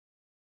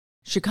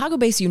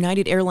Chicago-based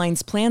United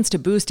Airlines plans to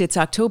boost its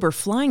October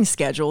flying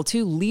schedule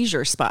to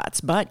leisure spots,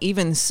 but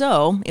even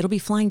so, it'll be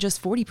flying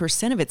just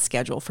 40% of its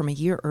schedule from a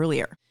year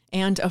earlier.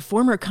 And a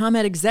former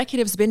ComEd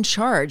executive's been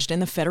charged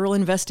in the federal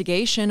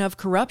investigation of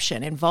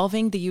corruption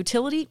involving the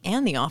utility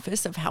and the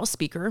office of House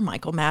Speaker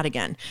Michael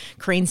Madigan.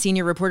 Crane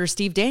senior reporter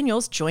Steve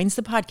Daniels joins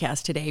the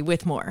podcast today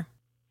with more.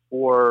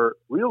 For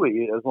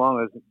really as long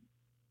as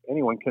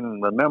anyone can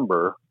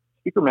remember,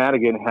 Speaker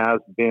Madigan has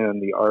been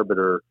the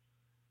arbiter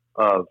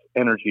of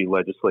energy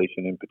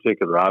legislation in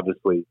particular.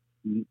 Obviously,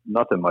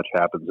 nothing much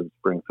happens in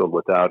Springfield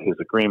without his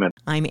agreement.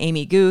 I'm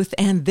Amy Guth,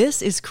 and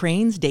this is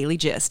Crane's Daily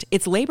Gist.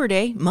 It's Labor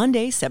Day,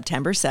 Monday,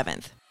 September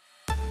 7th.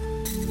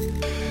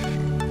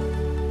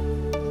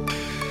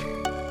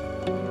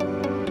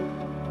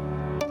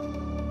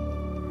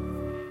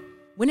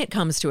 When it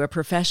comes to a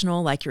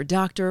professional like your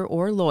doctor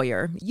or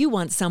lawyer, you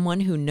want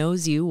someone who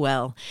knows you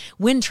well.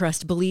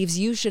 Wintrust believes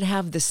you should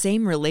have the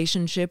same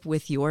relationship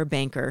with your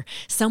banker,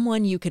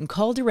 someone you can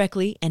call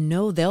directly and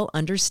know they'll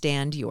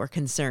understand your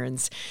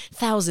concerns.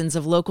 Thousands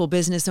of local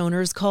business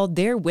owners called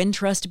their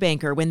Wintrust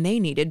banker when they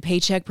needed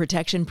Paycheck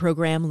Protection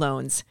Program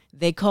loans.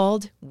 They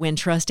called,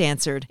 Wintrust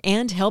answered,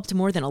 and helped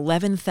more than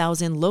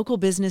 11,000 local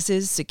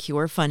businesses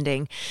secure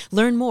funding.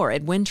 Learn more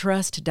at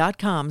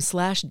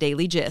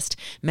wintrust.com/dailygist.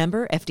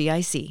 Member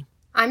FDIC.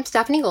 I'm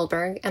Stephanie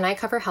Goldberg, and I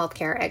cover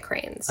healthcare at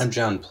Cranes. I'm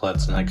John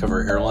Plutz, and I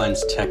cover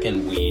airlines, tech,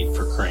 and weed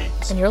for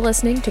Cranes. And you're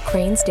listening to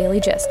Crane's Daily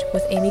Gist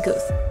with Amy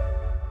Guth.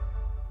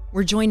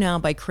 We're joined now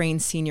by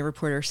Crane's senior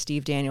reporter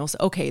Steve Daniels.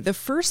 Okay, the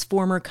first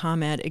former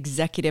ComEd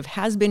executive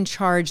has been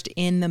charged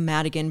in the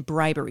Madigan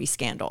bribery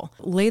scandal.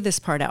 Lay this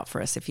part out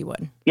for us, if you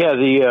would. Yeah,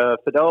 the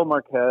Fidel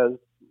Marquez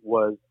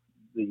was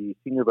the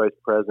senior vice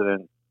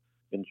president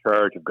in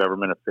charge of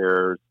government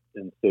affairs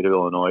in the state of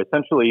Illinois.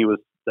 Essentially, he was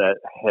that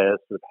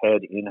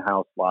head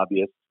in-house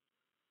lobbyist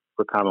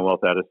for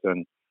Commonwealth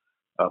Edison,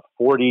 a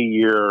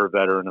 40-year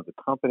veteran of the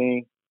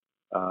company,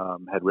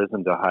 had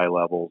risen to high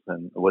levels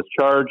and was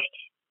charged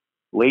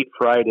late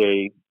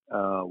Friday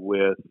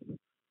with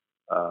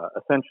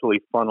essentially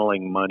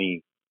funneling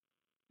money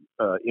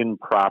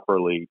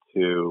improperly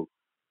to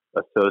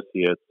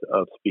associates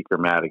of Speaker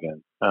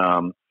Madigan.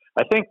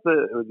 I think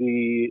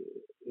the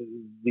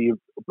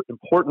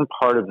important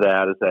part of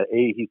that is that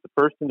he's the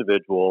first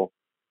individual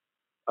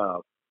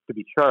to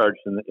be charged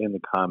in the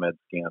ComEd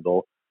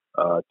scandal.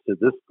 To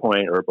this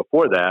point, or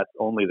before that,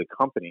 only the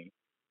company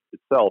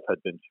itself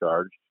had been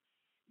charged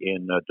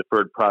in a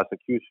deferred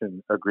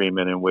prosecution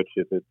agreement in which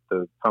if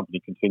the company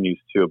continues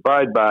to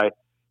abide by,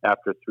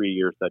 after 3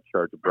 years, that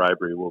charge of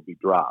bribery will be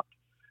dropped.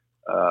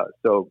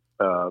 So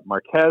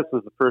Marquez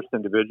was the first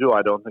individual.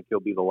 I don't think he'll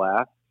be the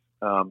last.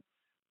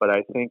 But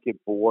I think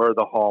it bore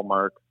the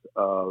hallmarks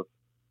of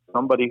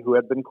somebody who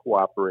had been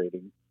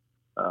cooperating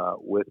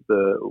with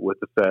the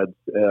feds,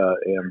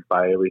 and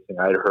by everything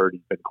I'd heard,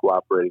 he's been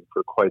cooperating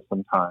for quite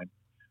some time.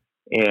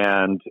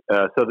 And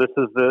so this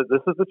is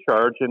the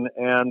charge,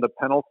 and the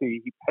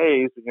penalty he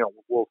pays.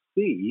 We'll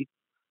see,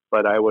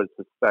 but I would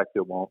suspect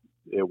it won't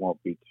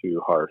be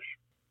too harsh.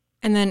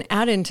 And then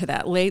add into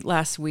that, late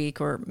last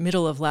week or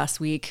middle of last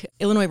week,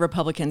 Illinois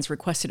Republicans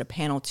requested a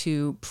panel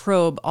to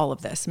probe all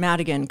of this,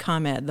 Madigan,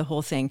 ComEd, the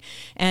whole thing,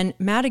 and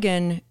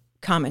Madigan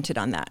commented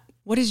on that.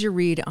 What is your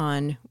read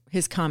on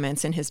his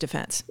comments and his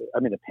defense? I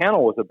mean, the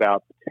panel was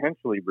about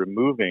potentially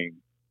removing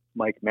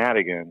Mike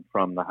Madigan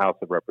from the House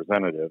of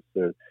Representatives.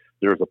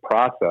 There's a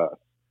process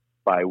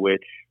by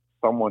which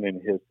someone in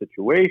his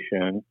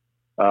situation,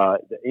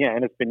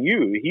 and it's been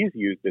used. He's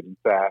used it, in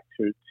fact,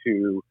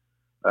 to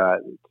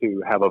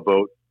have a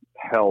vote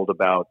held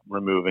about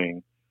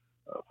removing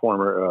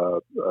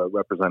former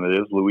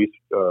representatives, Luis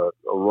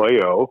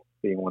Arroyo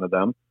being one of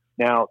them.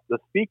 Now, the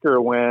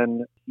Speaker,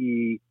 when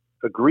he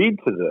agreed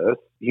to this,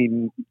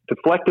 he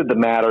deflected the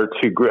matter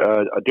to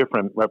a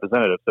different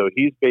representative. So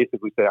he's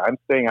basically saying, I'm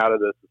staying out of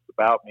this. It's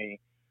about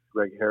me.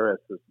 Greg Harris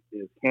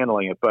is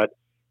handling it. But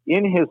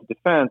in his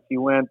defense, he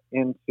went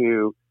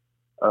into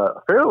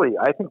fairly,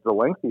 I think, the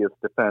lengthiest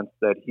defense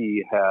that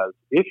he has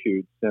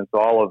issued since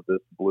all of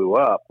this blew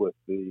up with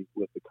the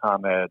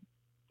ComEd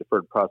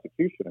deferred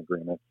prosecution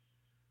agreement.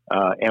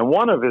 And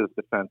one of his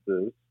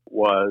defenses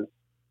was,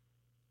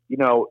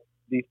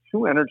 these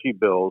two energy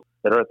bills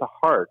that are at the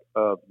heart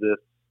of this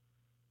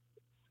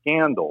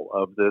scandal,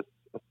 of this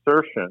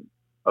assertion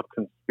of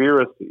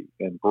conspiracy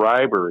and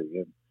bribery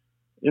and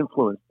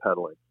influence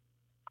peddling.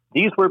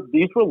 These were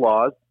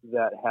laws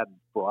that had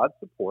broad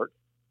support,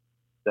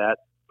 that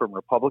from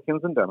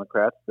Republicans and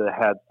Democrats, that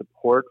had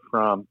support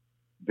from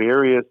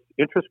various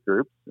interest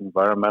groups,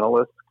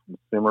 environmentalists,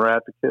 consumer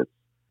advocates,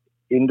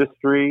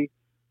 industry,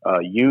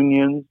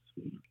 unions,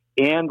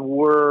 and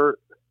were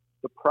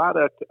the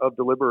product of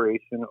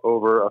deliberation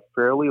over a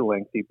fairly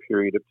lengthy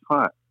period of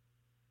time.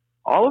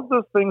 All of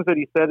those things that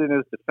he said in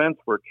his defense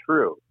were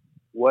true.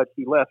 What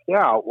he left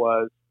out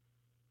was,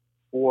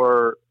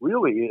 for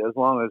really as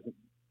long as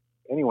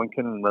anyone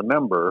can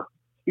remember,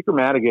 Speaker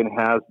Madigan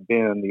has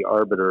been the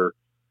arbiter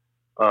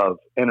of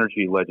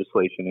energy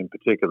legislation in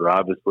particular.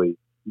 Obviously,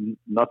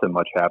 nothing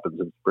much happens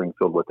in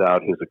Springfield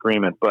without his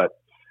agreement, but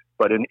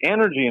But in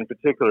energy in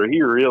particular,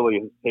 he really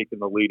has taken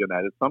the lead in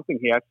that. It's something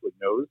he actually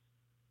knows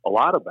a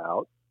lot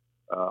about,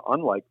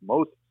 unlike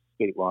most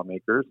state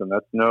lawmakers, and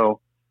that's no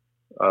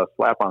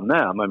slap on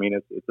them. I mean,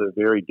 it's a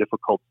very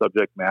difficult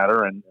subject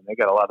matter, and they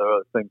got a lot of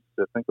other things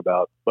to think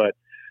about. But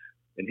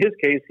in his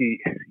case, he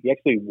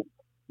actually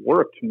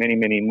worked many,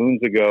 many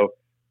moons ago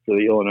for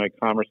the Illinois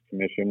Commerce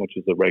Commission, which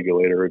is a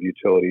regulator of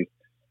utilities,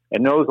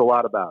 and knows a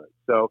lot about it.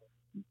 So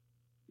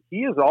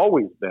he has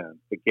always been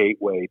the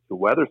gateway to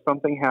whether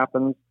something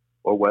happens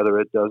or whether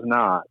it does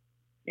not.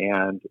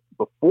 And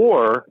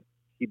before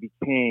he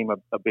became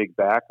a big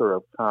backer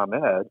of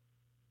ComEd,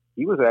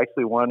 he was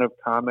actually one of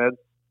ComEd's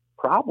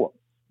problems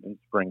in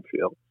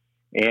Springfield.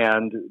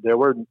 And there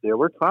were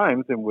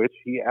times in which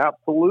he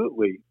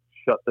absolutely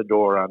shut the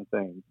door on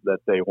things that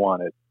they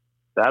wanted.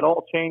 That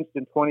all changed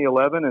in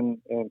 2011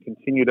 and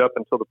continued up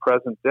until the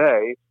present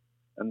day.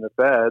 And the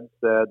Fed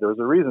said there's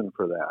a reason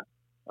for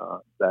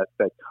that,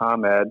 that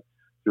ComEd,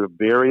 through a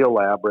very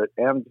elaborate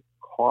and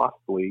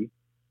costly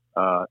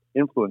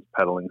influence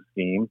peddling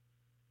scheme,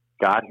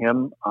 got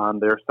him on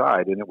their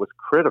side. And it was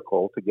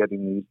critical to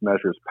getting these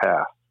measures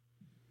passed.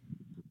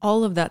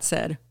 All of that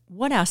said,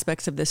 what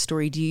aspects of this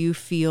story do you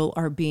feel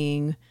are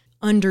being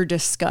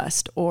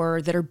under-discussed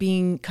or that are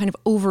being kind of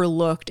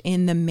overlooked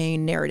in the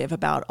main narrative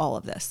about all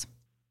of this?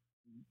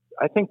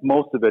 I think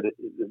most of it,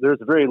 there's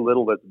very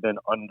little that's been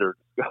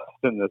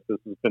under-discussed in this. This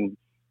has been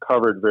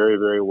covered very,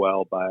 very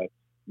well by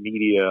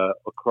media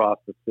across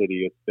the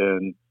city. It's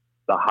been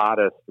the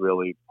hottest,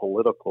 really,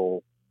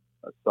 political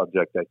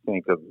subject, I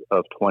think, of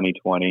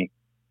 2020,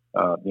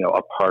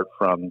 apart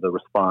from the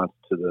response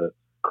to the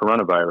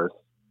coronavirus.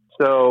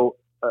 So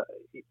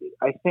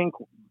I think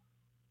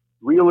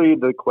really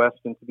the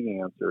question to be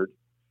answered,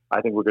 I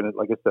think we're going to,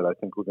 like I said, I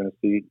think we're going to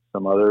see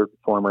some other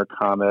former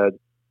ComEd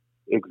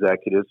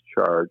executives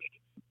charged.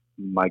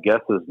 My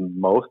guess is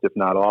most, if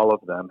not all of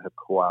them, have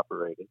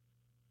cooperated.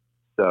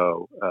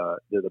 So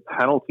the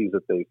penalties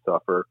that they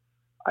suffer,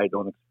 I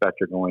don't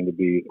expect are going to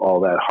be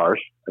all that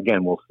harsh.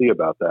 Again, we'll see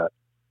about that.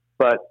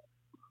 But,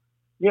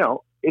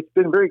 it's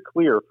been very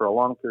clear for a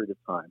long period of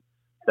time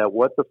that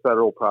what the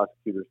federal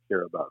prosecutors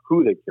care about,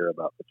 who they care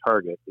about, the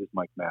target, is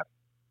Mike Madigan.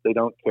 They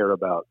don't care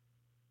about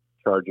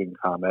charging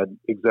ComEd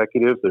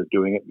executives. They're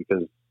doing it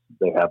because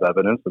they have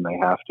evidence and they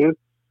have to.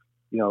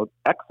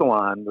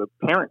 Exelon, the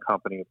parent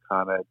company of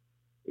ComEd,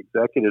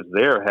 executives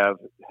there have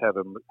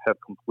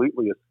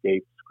completely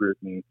escaped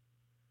scrutiny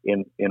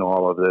in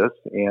all of this,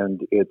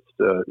 and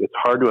it's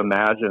hard to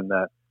imagine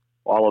that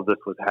all of this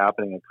was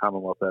happening in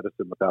Commonwealth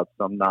Edison without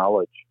some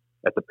knowledge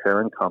at the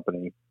parent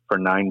company for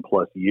 9+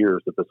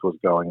 years that this was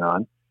going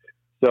on.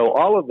 So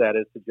all of that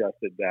has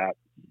suggested that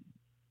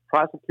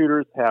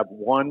prosecutors have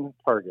one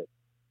target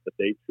that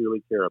they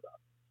truly care about,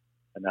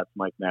 and that's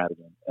Mike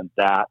Madigan, and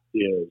that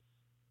is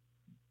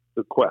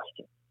the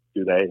question.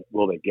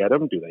 Will they get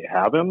him? Do they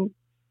have him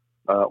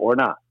or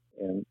not?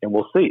 And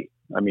we'll see.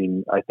 I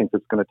mean, I think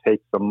it's going to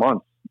take some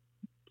months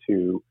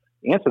to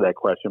answer that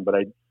question, but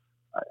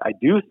I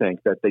do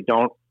think that they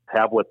don't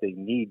have what they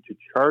need to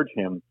charge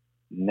him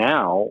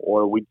now,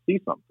 or we'd see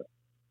something.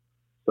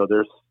 So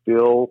they're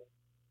still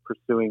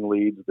pursuing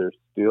leads. They're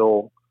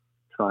still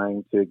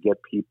trying to get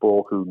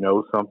people who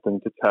know something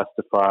to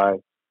testify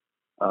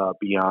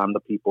beyond the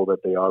people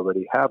that they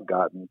already have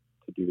gotten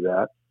to do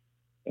that.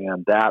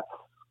 And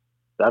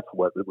that's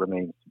what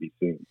remains to be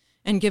seen.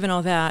 And given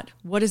all that,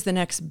 what is the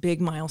next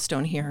big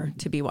milestone here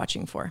to be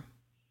watching for?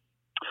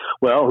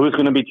 Well, who's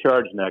going to be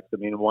charged next? I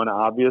mean, one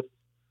obvious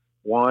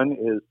one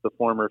is the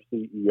former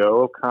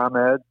CEO of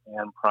ComEd,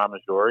 Anne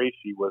Pramaggiore.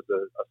 She was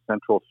a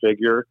central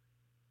figure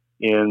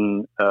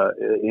in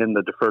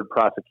the deferred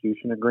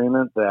prosecution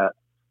agreement that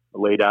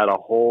laid out a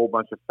whole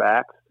bunch of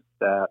facts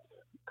that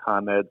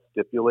ComEd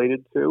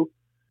stipulated to.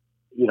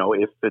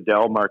 If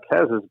Fidel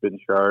Marquez has been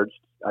charged,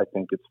 I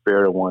think it's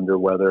fair to wonder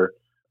whether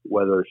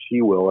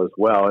she will as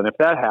well. And if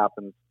that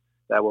happens,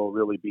 that will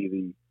really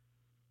be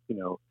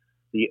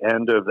the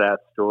end of that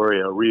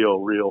story, a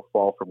real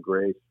fall from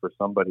grace for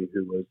somebody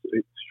who was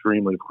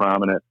extremely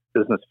prominent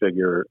business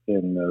figure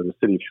in the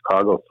city of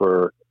Chicago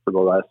for the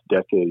last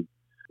decade.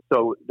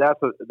 So that's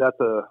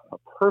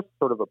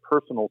sort of a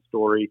personal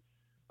story.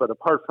 But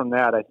apart from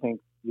that, I think,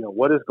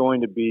 what is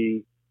going to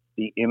be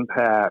the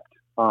impact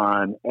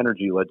on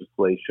energy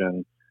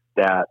legislation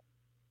that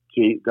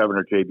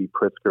Governor J.B.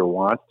 Pritzker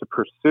wants to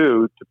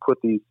pursue to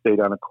put the state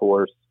on a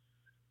course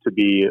to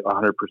be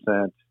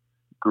 100%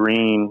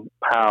 green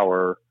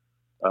power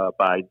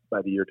by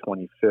the year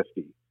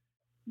 2050.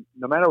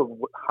 No matter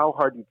how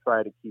hard you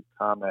try to keep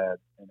ComEd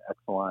and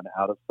Exelon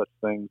out of such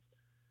things,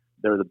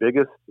 they're the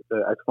biggest.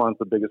 Exelon's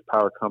the biggest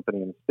power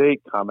company in the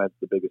state. ComEd's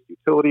the biggest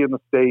utility in the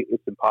state.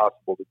 It's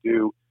impossible to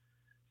do.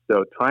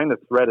 So trying to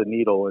thread a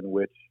needle in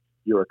which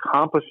you're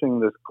accomplishing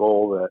this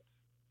goal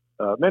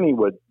that many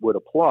would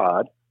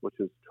applaud, which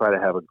is try to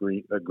have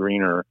a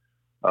greener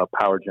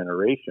power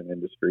generation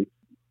industry,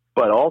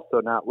 but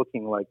also not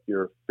looking like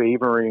you're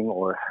favoring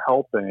or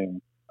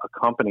helping a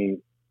company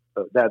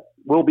that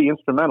will be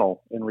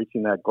instrumental in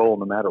reaching that goal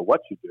no matter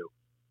what you do.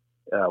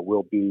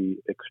 will be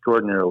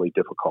extraordinarily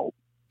difficult.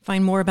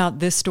 Find more about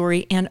this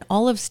story and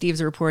all of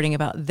Steve's reporting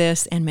about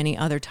this and many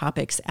other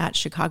topics at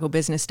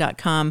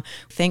chicagobusiness.com.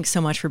 Thanks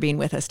so much for being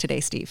with us today,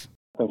 Steve.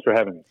 Thanks for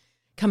having me.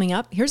 Coming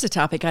up, here's a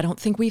topic I don't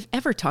think we've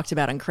ever talked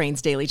about on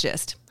Crane's Daily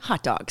Gist,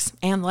 hot dogs.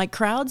 And like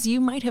crowds,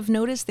 you might have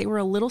noticed they were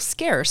a little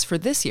scarce for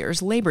this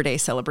year's Labor Day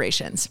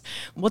celebrations.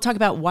 We'll talk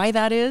about why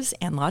that is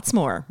and lots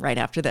more right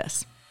after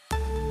this.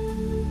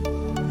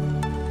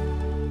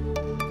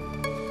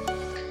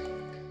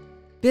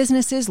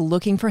 Businesses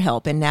looking for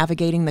help in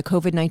navigating the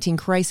COVID-19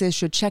 crisis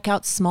should check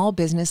out Small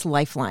Business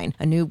Lifeline,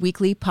 a new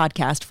weekly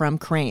podcast from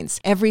Cranes.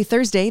 Every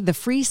Thursday, the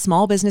free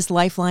Small Business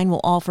Lifeline will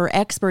offer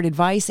expert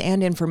advice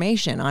and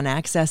information on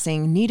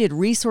accessing needed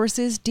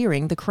resources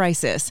during the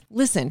crisis.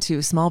 Listen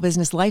to Small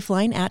Business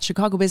Lifeline at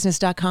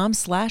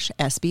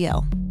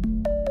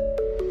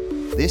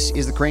chicagobusiness.com/SBL. This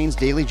is the Cranes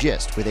Daily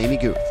Gist with Amy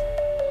Guth.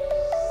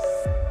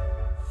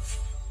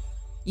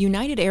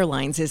 United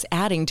Airlines is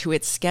adding to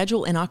its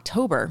schedule in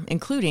October,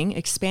 including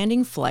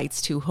expanding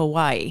flights to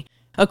Hawaii.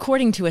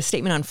 According to a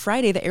statement on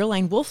Friday, the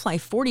airline will fly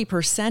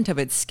 40% of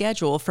its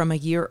schedule from a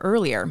year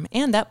earlier,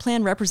 and that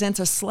plan represents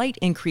a slight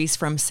increase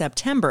from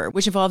September,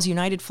 which involves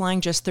United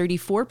flying just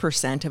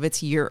 34% of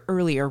its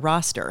year-earlier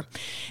roster.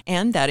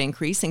 And that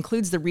increase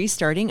includes the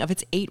restarting of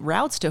its 8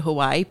 routes to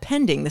Hawaii,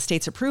 pending the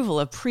state's approval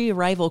of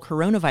pre-arrival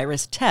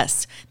coronavirus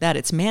tests that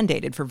it's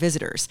mandated for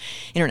visitors.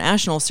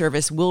 International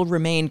service will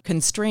remain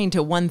constrained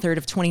to one-third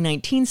of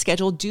 2019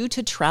 schedule due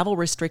to travel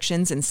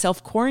restrictions and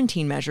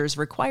self-quarantine measures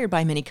required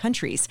by many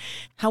countries.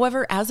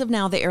 However, as of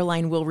now, the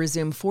airline will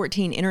resume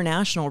 14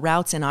 international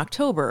routes in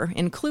October,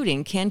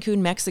 including Cancun,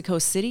 Mexico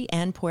City,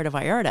 and Puerto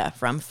Vallarta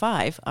from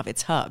 5 of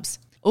its hubs.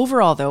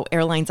 Overall, though,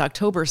 airlines'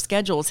 October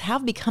schedules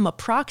have become a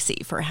proxy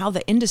for how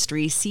the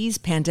industry sees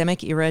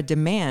pandemic-era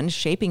demand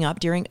shaping up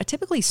during a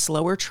typically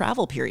slower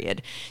travel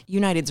period.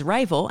 United's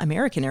rival,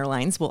 American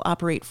Airlines, will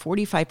operate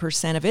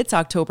 45% of its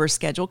October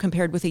schedule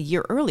compared with a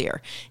year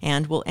earlier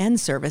and will end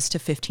service to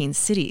 15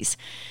 cities.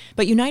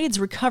 But United's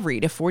recovery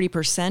to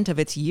 40% of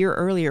its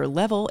year-earlier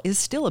level is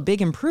still a big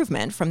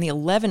improvement from the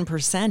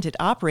 11% it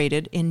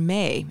operated in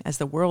May as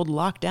the world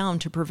locked down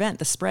to prevent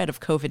the spread of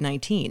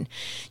COVID-19.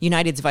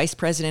 United's vice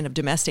president of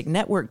domestic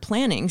network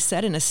planning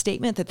said in a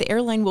statement that the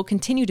airline will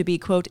continue to be,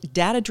 quote,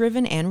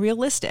 data-driven and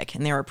realistic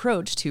in their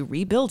approach to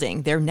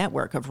rebuilding their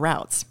network of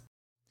routes.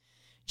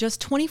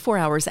 Just 24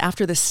 hours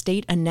after the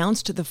state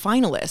announced the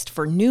finalist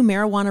for new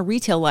marijuana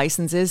retail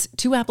licenses,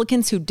 2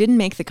 applicants who didn't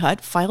make the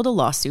cut filed a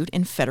lawsuit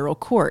in federal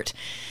court.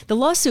 The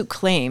lawsuit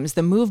claims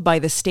the move by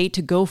the state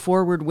to go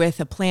forward with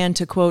a plan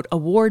to, quote,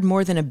 award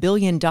more than $1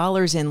 billion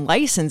in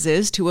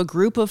licenses to a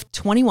group of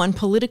 21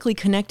 politically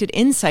connected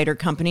insider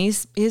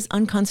companies is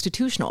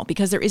unconstitutional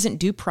because there isn't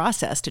due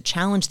process to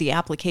challenge the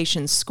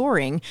application's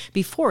scoring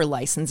before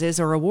licenses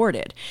are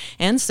awarded.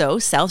 And so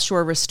South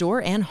Shore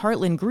Restore and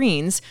Heartland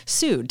Greens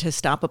sued to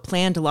stop a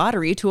planned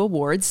lottery to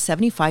award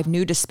 75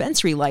 new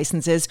dispensary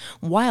licenses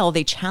while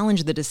they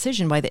challenge the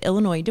decision by the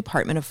Illinois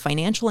Department of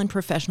Financial and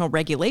Professional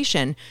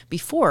Regulation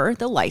before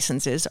the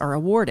licenses are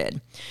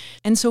awarded.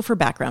 And so for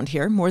background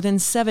here, more than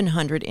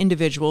 700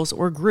 individuals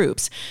or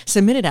groups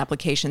submitted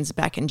applications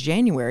back in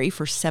January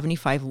for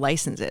 75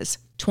 licenses.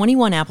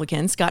 21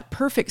 applicants got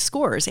perfect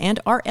scores and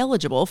are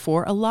eligible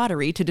for a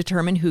lottery to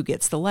determine who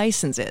gets the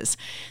licenses.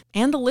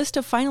 And the list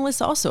of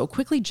finalists also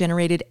quickly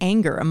generated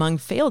anger among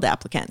failed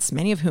applicants,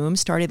 many of whom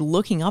started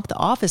looking up the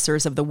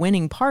officers of the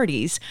winning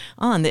parties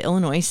on the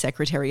Illinois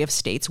Secretary of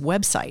State's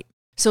website.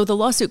 So the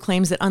lawsuit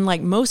claims that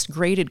unlike most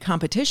graded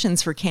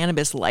competitions for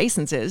cannabis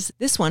licenses,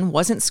 this one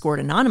wasn't scored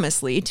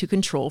anonymously to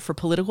control for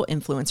political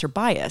influence or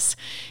bias.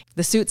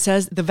 The suit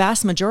says the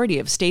vast majority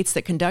of states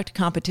that conduct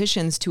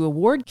competitions to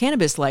award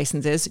cannabis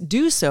licenses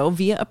do so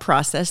via a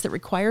process that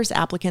requires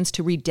applicants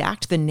to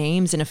redact the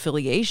names and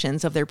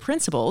affiliations of their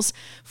principals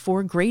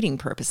for grading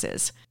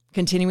purposes.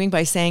 Continuing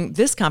by saying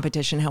this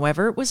competition,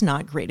 however, was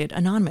not graded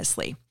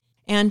anonymously.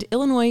 And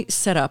Illinois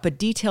set up a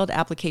detailed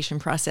application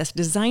process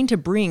designed to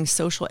bring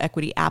social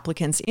equity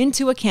applicants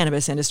into a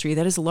cannabis industry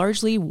that is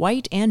largely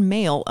white and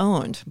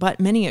male-owned. But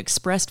many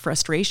expressed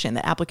frustration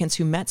that applicants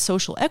who met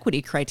social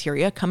equity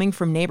criteria coming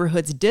from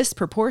neighborhoods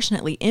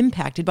disproportionately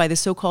impacted by the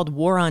so-called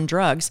war on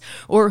drugs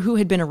or who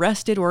had been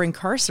arrested or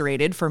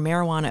incarcerated for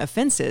marijuana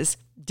offenses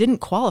didn't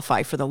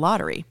qualify for the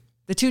lottery.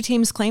 The 2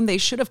 teams claim they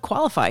should have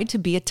qualified to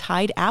be a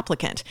tied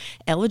applicant,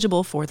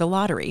 eligible for the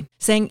lottery,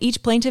 saying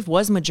each plaintiff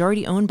was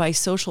majority owned by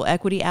social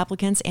equity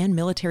applicants and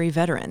military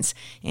veterans,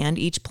 and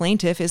each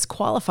plaintiff is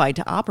qualified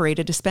to operate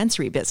a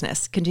dispensary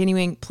business,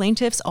 continuing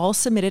plaintiffs all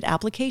submitted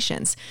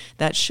applications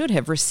that should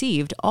have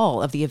received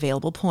all of the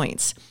available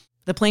points.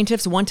 The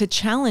plaintiffs want to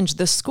challenge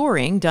the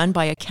scoring done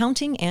by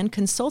accounting and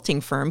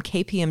consulting firm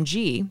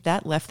KPMG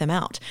that left them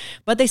out.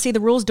 But they say the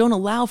rules don't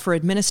allow for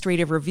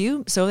administrative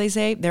review, so they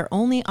say their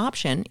only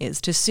option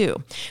is to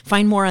sue.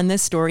 Find more on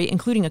this story,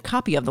 including a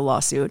copy of the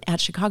lawsuit, at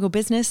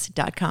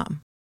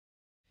chicagobusiness.com.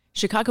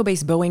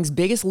 Chicago-based Boeing's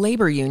biggest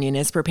labor union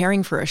is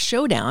preparing for a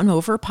showdown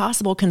over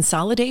possible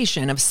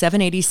consolidation of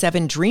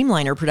 787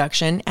 Dreamliner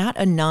production at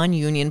a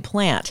non-union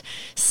plant,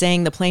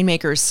 saying the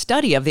planemaker's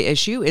study of the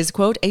issue is,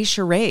 quote, a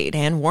charade,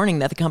 and warning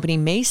that the company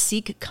may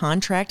seek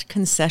contract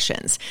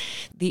concessions.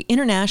 The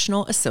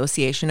International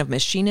Association of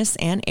Machinists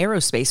and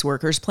Aerospace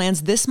Workers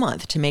plans this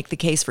month to make the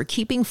case for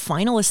keeping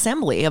final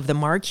assembly of the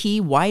marquee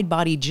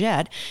wide-body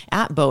jet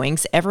at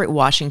Boeing's Everett,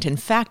 Washington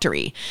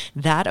factory.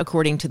 That,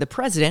 according to the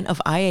president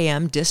of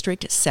IAM District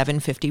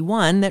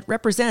 751, that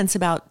represents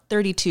about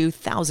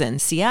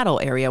 32,000 Seattle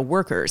area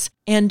workers.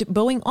 And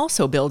Boeing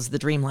also builds the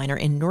Dreamliner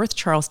in North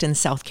Charleston,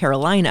 South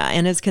Carolina,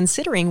 and is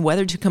considering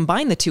whether to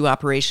combine the two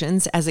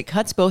operations as it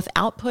cuts both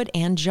output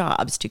and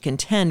jobs to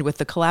contend with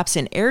the collapse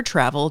in air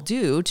travel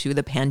due to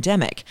the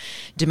pandemic.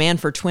 Demand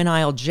for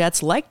twin-aisle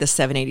jets like the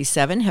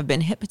 787 have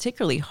been hit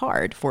particularly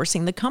hard,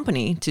 forcing the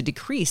company to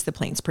decrease the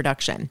plane's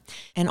production.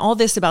 And all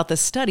this about the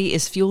study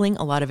is fueling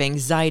a lot of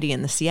anxiety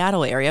in the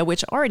Seattle area,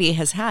 which already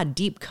has had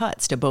deep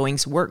cuts to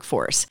Boeing's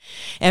workforce.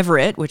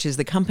 Everett, which is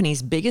the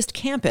company's biggest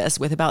campus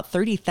with about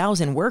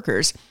 30,000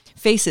 workers,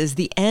 faces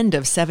the end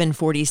of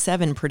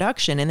 747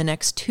 production in the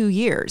next 2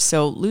 years,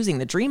 so losing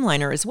the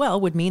Dreamliner as well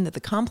would mean that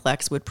the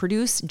complex would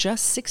produce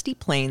just 60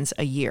 planes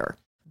a year.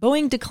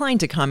 Boeing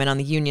declined to comment on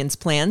the union's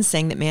plans,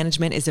 saying that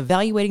management is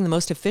evaluating the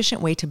most efficient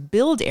way to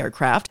build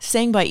aircraft,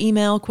 saying by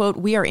email, quote,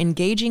 we are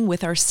engaging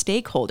with our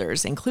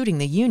stakeholders, including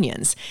the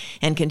unions,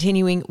 and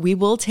continuing, we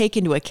will take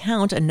into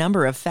account a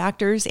number of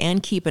factors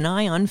and keep an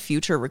eye on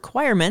future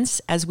requirements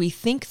as we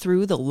think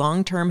through the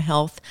long-term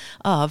health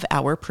of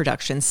our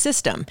production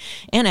system,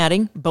 and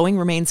adding, Boeing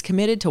remains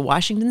committed to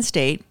Washington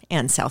State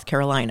and South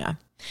Carolina.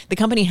 The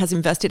company has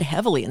invested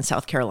heavily in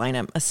South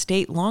Carolina, a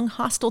state long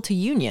hostile to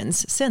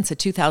unions since a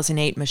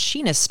 2008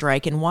 machinist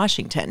strike in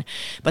Washington.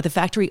 But the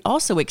factory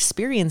also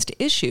experienced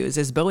issues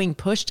as Boeing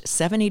pushed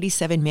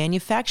 787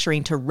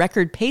 manufacturing to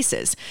record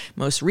paces.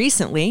 Most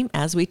recently,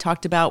 as we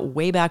talked about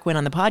way back when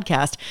on the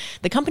podcast,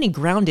 the company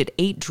grounded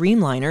 8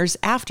 Dreamliners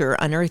after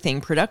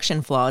unearthing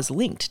production flaws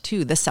linked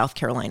to the South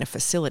Carolina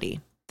facility.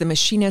 The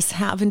machinists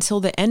have until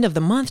the end of the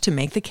month to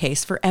make the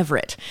case for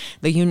Everett.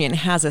 The union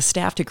has a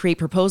staff to create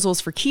proposals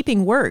for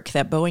keeping work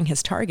that Boeing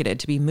has targeted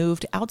to be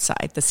moved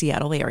outside the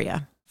Seattle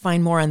area.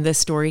 Find more on this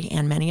story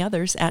and many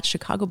others at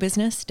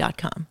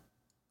chicagobusiness.com.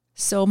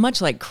 So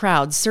much like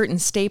crowds, certain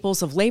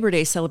staples of Labor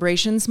Day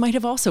celebrations might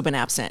have also been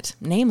absent,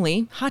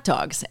 namely hot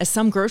dogs, as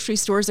some grocery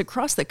stores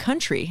across the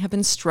country have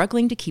been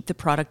struggling to keep the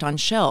product on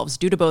shelves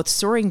due to both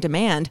soaring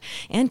demand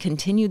and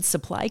continued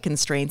supply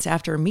constraints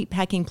after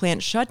meatpacking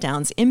plant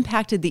shutdowns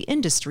impacted the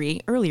industry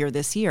earlier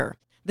this year.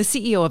 The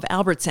CEO of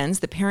Albertsons,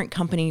 the parent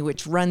company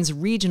which runs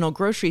regional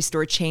grocery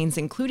store chains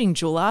including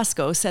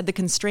Jewel-Osco, said the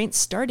constraints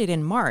started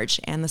in March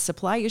and the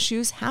supply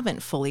issues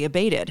haven't fully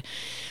abated.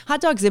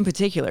 Hot dogs in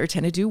particular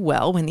tend to do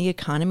well when the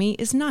economy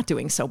is not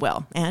doing so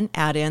well, and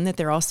add in that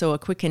they're also a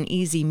quick and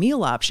easy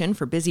meal option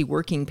for busy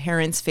working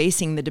parents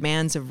facing the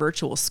demands of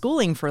virtual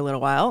schooling for a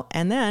little while,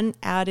 and then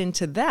add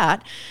into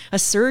that a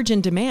surge in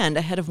demand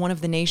ahead of one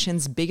of the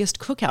nation's biggest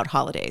cookout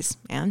holidays,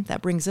 and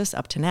that brings us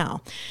up to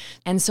now.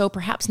 And so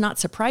perhaps not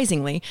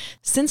surprisingly,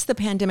 since the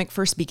pandemic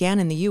first began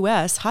in the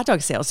U.S., hot dog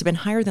sales have been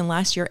higher than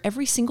last year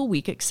every single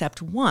week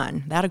except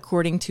one. That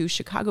according to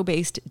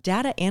Chicago-based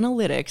data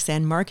analytics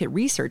and market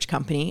research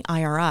company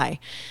IRI.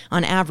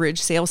 On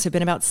average, sales have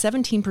been about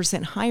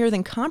 17% higher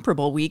than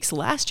comparable weeks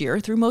last year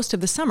through most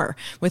of the summer,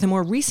 with a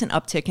more recent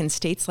uptick in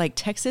states like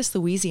Texas,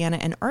 Louisiana,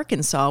 and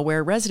Arkansas,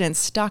 where residents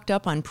stocked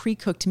up on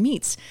pre-cooked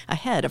meats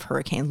ahead of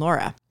Hurricane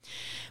Laura.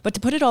 But to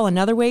put it all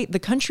another way, the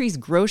country's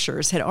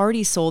grocers had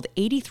already sold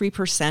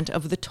 83%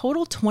 of the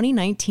total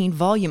 2019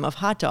 volume of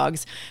hot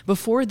dogs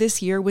before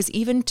this year was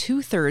even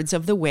 2/3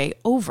 of the way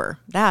over.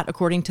 That,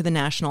 according to the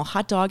National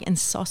Hot Dog and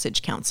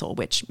Sausage Council,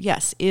 which,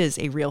 yes, is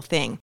a real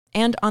thing.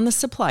 And on the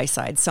supply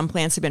side, some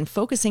plants have been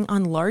focusing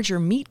on larger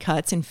meat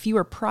cuts and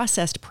fewer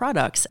processed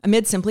products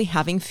amid simply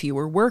having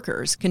fewer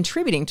workers,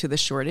 contributing to the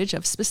shortage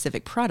of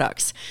specific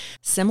products.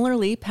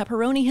 Similarly,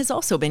 pepperoni has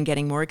also been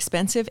getting more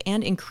expensive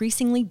and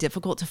increasingly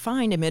difficult to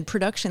find amid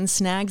production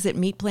snags at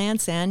meat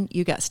plants and,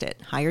 you guessed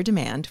it, higher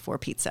demand for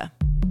pizza.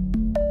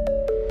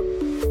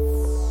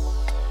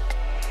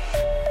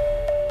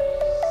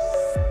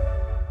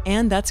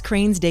 And that's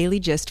Crain's Daily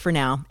Gist for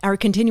now. Our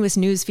continuous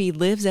news feed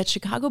lives at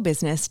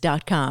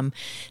chicagobusiness.com.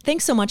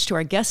 Thanks so much to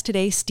our guest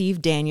today,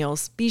 Steve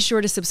Daniels. Be sure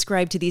to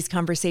subscribe to these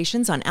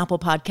conversations on Apple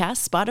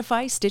Podcasts,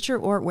 Spotify, Stitcher,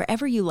 or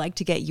wherever you like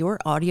to get your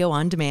audio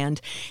on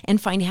demand.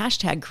 And find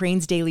hashtag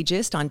Crain's Daily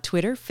Gist on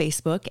Twitter,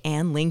 Facebook,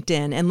 and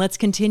LinkedIn. And let's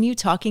continue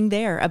talking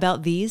there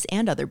about these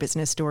and other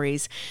business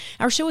stories.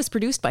 Our show is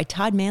produced by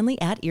Todd Manley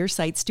at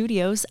Earsight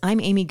Studios.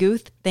 I'm Amy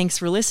Guth. Thanks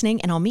for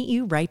listening, and I'll meet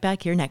you right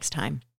back here next time.